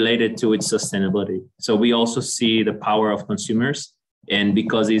related to its sustainability. So we also see the power of consumers, and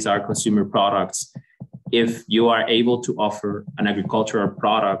because these are consumer products, if you are able to offer an agricultural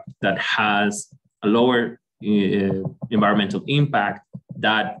product that has a lower environmental impact,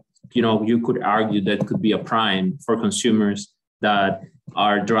 that you could argue that could be a prime for consumers that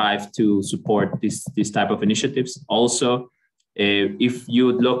are drive to support this type of initiatives. Also, if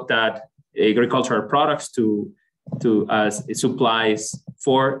you looked at agricultural products to as supplies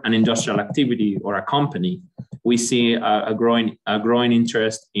for an industrial activity or a company, we see a growing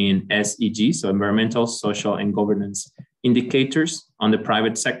interest in SEG, so environmental, social, and governance indicators on the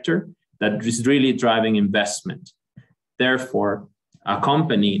private sector that is really driving investment. Therefore, a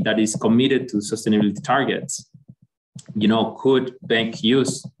company that is committed to sustainability targets, could make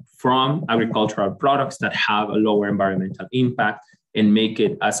use from agricultural products that have a lower environmental impact and make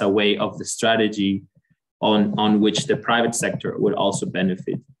it as a way of the strategy on which the private sector would also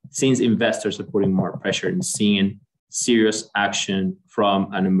benefit, since investors are putting more pressure and seeing serious action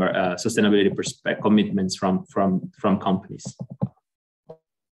from an sustainability perspective, commitments from companies.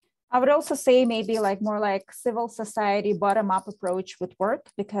 I would also say maybe more like civil society bottom-up approach would work,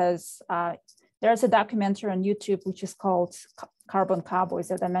 because there's a documentary on YouTube which is called Carbon Cowboys,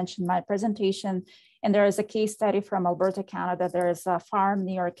 that I mentioned in my presentation. And there is a case study from Alberta, Canada. There is a farm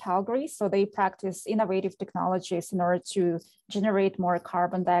near Calgary. So they practice innovative technologies in order to generate more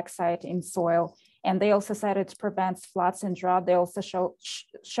carbon dioxide in soil. And they also said it prevents floods and drought. They also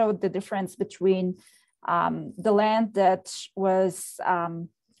showed the difference between the land that was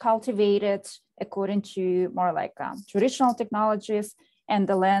cultivated according to more like traditional technologies, and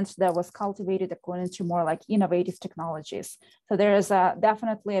the land that was cultivated according to more like innovative technologies. So there is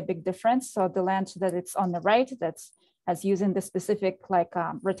definitely a big difference. So the land that it's on the right, that's as using the specific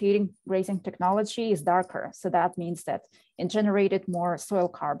rotating grazing technology, is darker. So that means that it generated more soil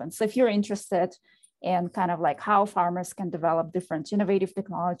carbon. So if you're interested in kind of like how farmers can develop different innovative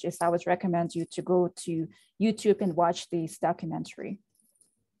technologies, I would recommend you to go to YouTube and watch this documentary.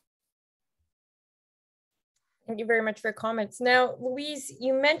 Thank you very much for your comments. Now, Louise,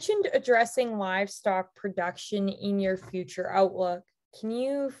 you mentioned addressing livestock production in your future outlook. Can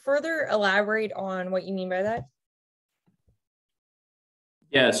you further elaborate on what you mean by that?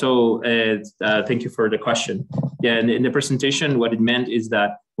 Yeah, so thank you for the question. Yeah, in the presentation, what it meant is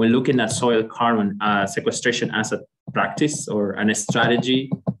that when looking at soil carbon sequestration as a practice or a strategy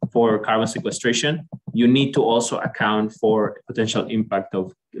for carbon sequestration, you need to also account for potential impact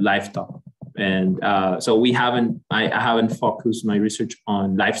of livestock. And so I haven't focused my research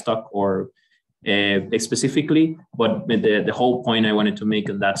on livestock or specifically, but the whole point I wanted to make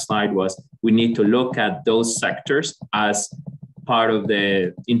on that slide was we need to look at those sectors as part of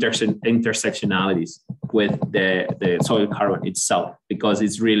the intersectionalities with the soil carbon itself, because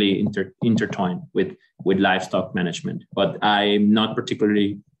it's really intertwined with livestock management. But I'm not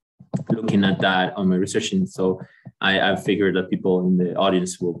particularly looking at that on my research, and so I figured that people in the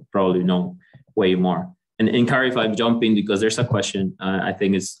audience will probably know way more. And Cara, if I jump in, because there's a question I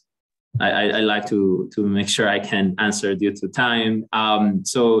think is I like to make sure I can answer due to time.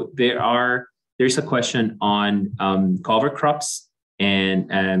 So there's a question on cover crops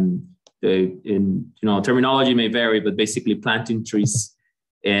and terminology may vary, but basically planting trees.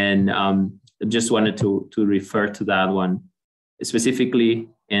 And just wanted to refer to that one specifically.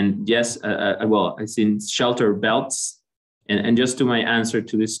 And yes, well, it's in shelter belts. And just to my answer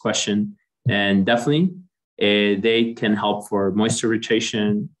to this question, and definitely they can help for moisture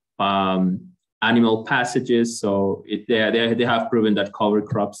retention, animal passages. So they have proven that cover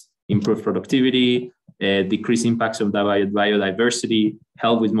crops improve productivity, decrease impacts of biodiversity,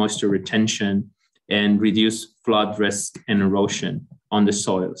 help with moisture retention, and reduce flood risk and erosion on the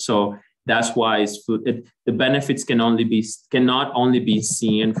soil. So that's why the benefits cannot only be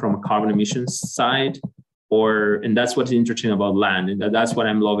seen from a carbon emissions side, and that's what's interesting about land, and that's what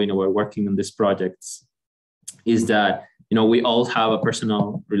I'm loving about working on this project, is that we all have a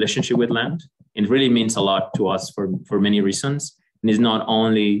personal relationship with land. It really means a lot to us for many reasons, and it's not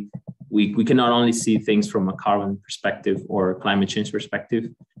only we can not only see things from a carbon perspective or climate change perspective.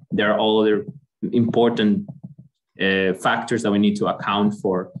 There are all other important factors that we need to account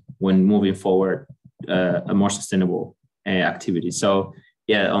for when moving forward a more sustainable activity. So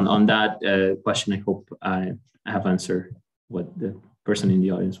yeah, on that question, I hope I have answered what the person in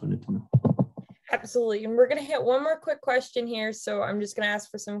the audience wanted to know. Absolutely. And we're going to hit one more quick question here. So I'm just going to ask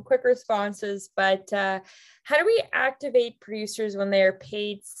for some quick responses. But how do we activate producers when they are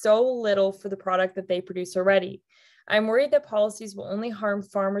paid so little for the product that they produce already? I'm worried that policies will only harm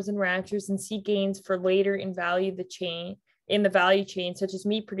farmers and ranchers and see gains for later in the value chain, such as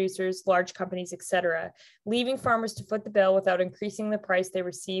meat producers, large companies, etc., leaving farmers to foot the bill without increasing the price they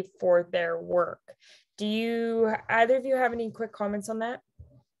receive for their work. Do either of you have any quick comments on that?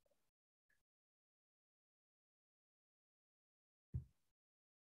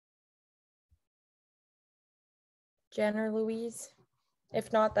 Jen or Louise?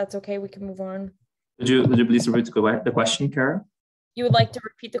 If not, that's okay. We can move on. Would you please repeat the question, Kara? You would like to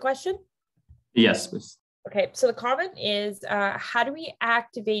repeat the question? Yes, please. Okay, so the comment is, how do we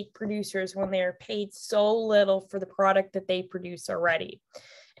activate producers when they are paid so little for the product that they produce already?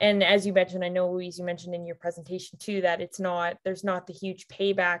 And as you mentioned, I know, Louise, you mentioned in your presentation too, that there's not the huge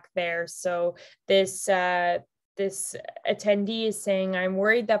payback there. So this attendee is saying, I'm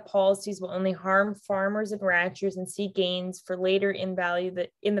worried that policies will only harm farmers and ranchers and see gains for later in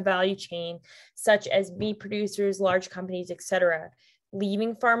the value chain, such as meat producers, large companies, etc.,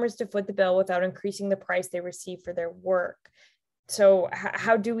 leaving farmers to foot the bill without increasing the price they receive for their work. So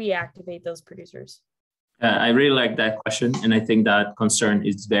how do we activate those producers? I really like that question. And I think that concern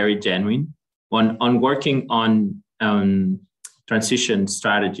is very genuine. On working on transition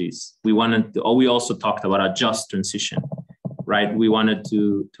strategies, we also talked about a just transition, right? We wanted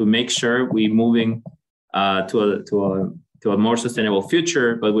to make sure we're moving to a more sustainable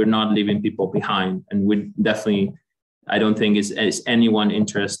future, but we're not leaving people behind. And we definitely, I don't think it's anyone's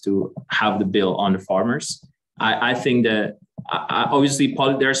interest to have the bill on the farmers. I think that obviously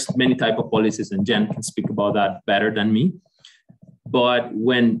there's many type of policies, and Jen can speak about that better than me. But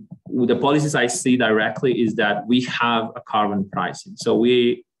when the policies I see directly is that we have a carbon pricing. So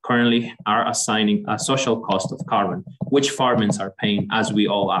we currently are assigning a social cost of carbon, which farmers are paying, as we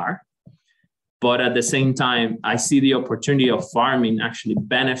all are. But at the same time, I see the opportunity of farming actually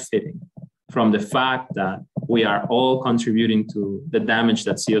benefiting from the fact that we are all contributing to the damage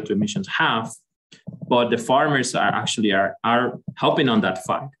that CO2 emissions have, but the farmers are actually helping on that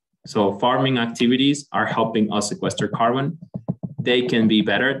fight. So farming activities are helping us sequester carbon. They can be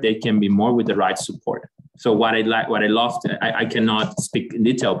better. They can be more with the right support. So I cannot speak in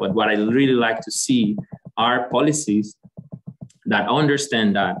detail, but what I really like to see are policies that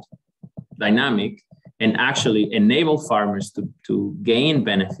understand that dynamic and actually enable farmers to gain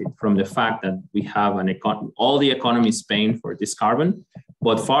benefit from the fact that we have all the economy is paying for this carbon,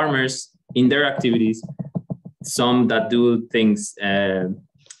 but farmers in their activities, some that do things, that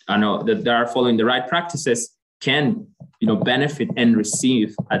they are following the right practices, can benefit and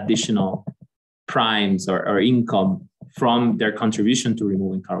receive additional primes or income from their contribution to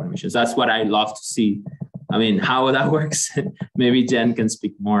removing carbon emissions. That's what I love to see. I mean, how that works, maybe Jen can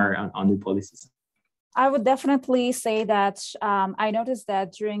speak more on the policies. I would definitely say that I noticed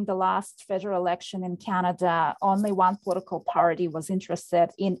that during the last federal election in Canada, only one political party was interested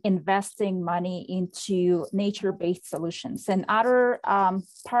in investing money into nature-based solutions. And other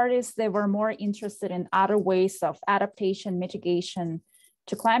parties, they were more interested in other ways of adaptation, mitigation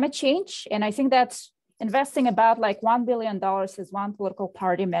to climate change. And I think that investing about like $1 billion, as one political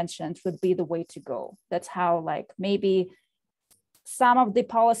party mentioned, would be the way to go. That's how maybe some of the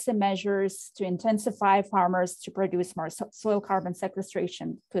policy measures to intensify farmers to produce more soil carbon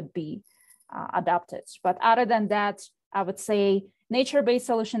sequestration could be adopted. But other than that, I would say nature-based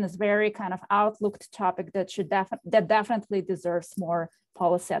solution is very kind of outlooked topic that definitely deserves more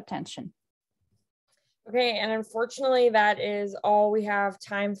policy attention. Okay, and unfortunately, that is all we have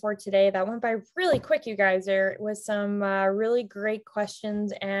time for today. That went by really quick, you guys. There was some really great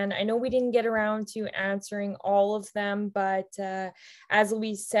questions, and I know we didn't get around to answering all of them, but as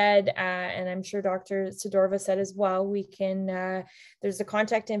Louise said, and I'm sure Dr. Sidorova said as well, we can, there's the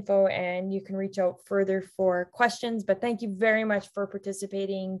contact info and you can reach out further for questions, but thank you very much for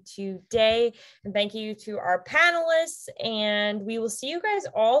participating today. And thank you to our panelists, and we will see you guys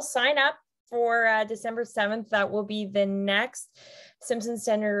all sign up for December 7th. That will be the next Simpson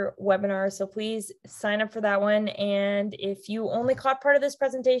Center webinar. So please sign up for that one. And if you only caught part of this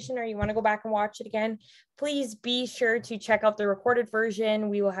presentation or you want to go back and watch it again, please be sure to check out the recorded version.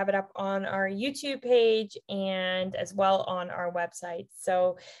 We will have it up on our YouTube page and as well on our website.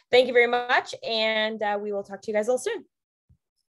 So thank you very much. And we will talk to you guys all soon.